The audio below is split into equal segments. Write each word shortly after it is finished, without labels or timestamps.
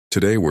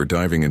Today we're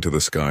diving into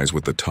the skies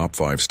with the top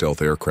 5 stealth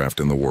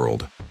aircraft in the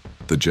world,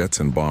 the jets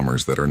and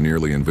bombers that are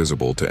nearly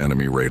invisible to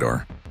enemy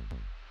radar.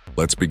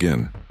 Let's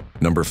begin.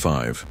 Number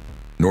 5.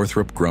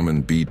 Northrop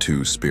Grumman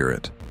B-2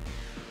 Spirit.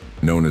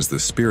 Known as the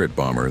Spirit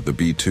bomber, the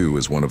B-2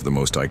 is one of the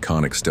most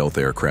iconic stealth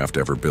aircraft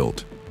ever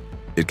built.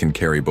 It can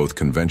carry both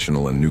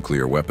conventional and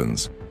nuclear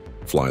weapons,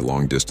 fly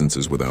long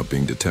distances without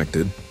being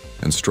detected,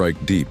 and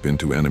strike deep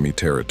into enemy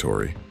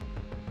territory.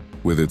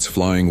 With its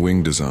flying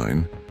wing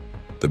design,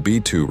 the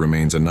B-2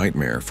 remains a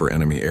nightmare for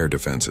enemy air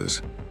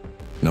defenses.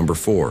 Number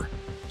 4.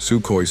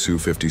 Sukhoi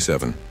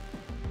Su-57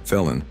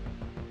 Felon.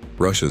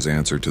 Russia's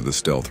answer to the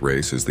stealth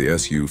race is the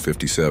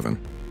Su-57.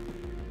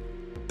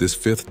 This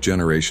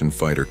fifth-generation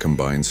fighter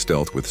combines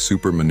stealth with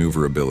super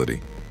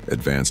maneuverability,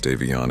 advanced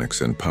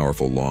avionics, and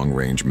powerful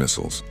long-range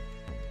missiles.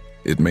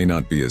 It may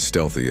not be as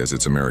stealthy as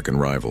its American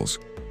rivals,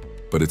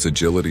 but its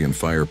agility and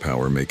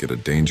firepower make it a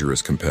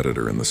dangerous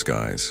competitor in the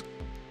skies.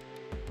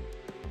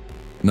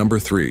 Number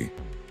 3.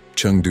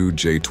 Chengdu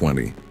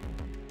J-20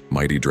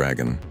 Mighty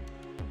Dragon.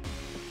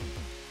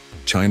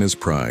 China's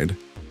pride,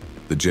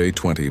 the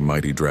J-20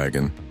 Mighty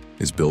Dragon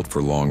is built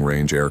for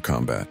long-range air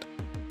combat.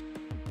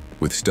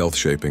 With stealth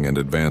shaping and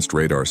advanced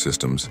radar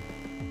systems,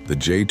 the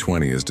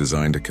J-20 is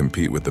designed to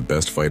compete with the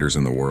best fighters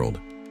in the world.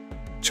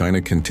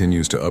 China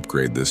continues to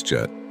upgrade this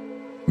jet,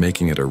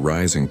 making it a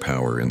rising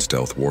power in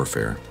stealth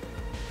warfare.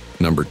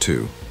 Number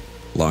 2.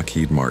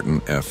 Lockheed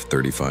Martin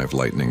F-35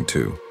 Lightning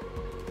II.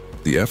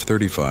 The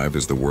F-35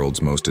 is the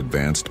world's most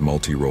advanced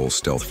multi-role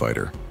stealth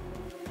fighter.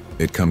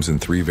 It comes in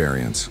 3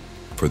 variants,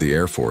 for the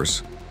Air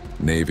Force,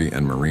 Navy,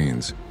 and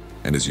Marines,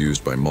 and is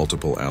used by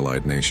multiple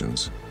allied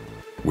nations.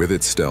 With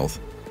its stealth,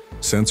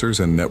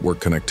 sensors, and network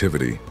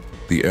connectivity,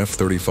 the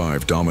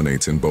F-35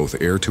 dominates in both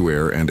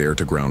air-to-air and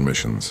air-to-ground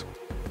missions.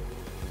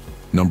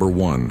 Number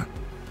 1.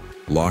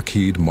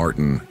 Lockheed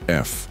Martin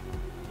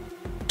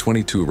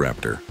F-22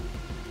 Raptor.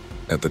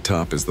 At the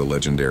top is the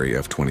legendary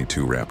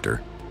F-22 Raptor.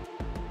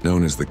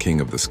 Known as the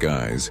King of the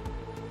Skies,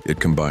 it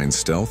combines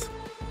stealth,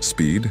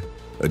 speed,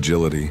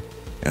 agility,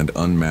 and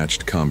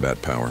unmatched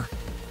combat power.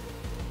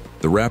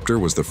 The Raptor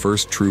was the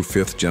first true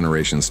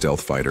 5th-generation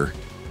stealth fighter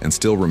and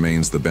still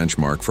remains the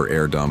benchmark for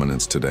air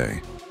dominance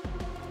today.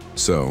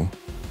 So,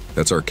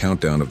 that's our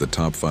countdown of the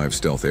top 5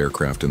 stealth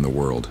aircraft in the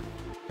world.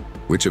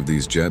 Which of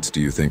these jets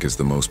do you think is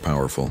the most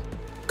powerful?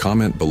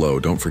 Comment below.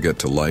 Don't forget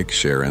to like,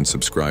 share, and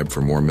subscribe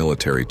for more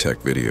military tech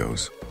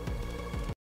videos.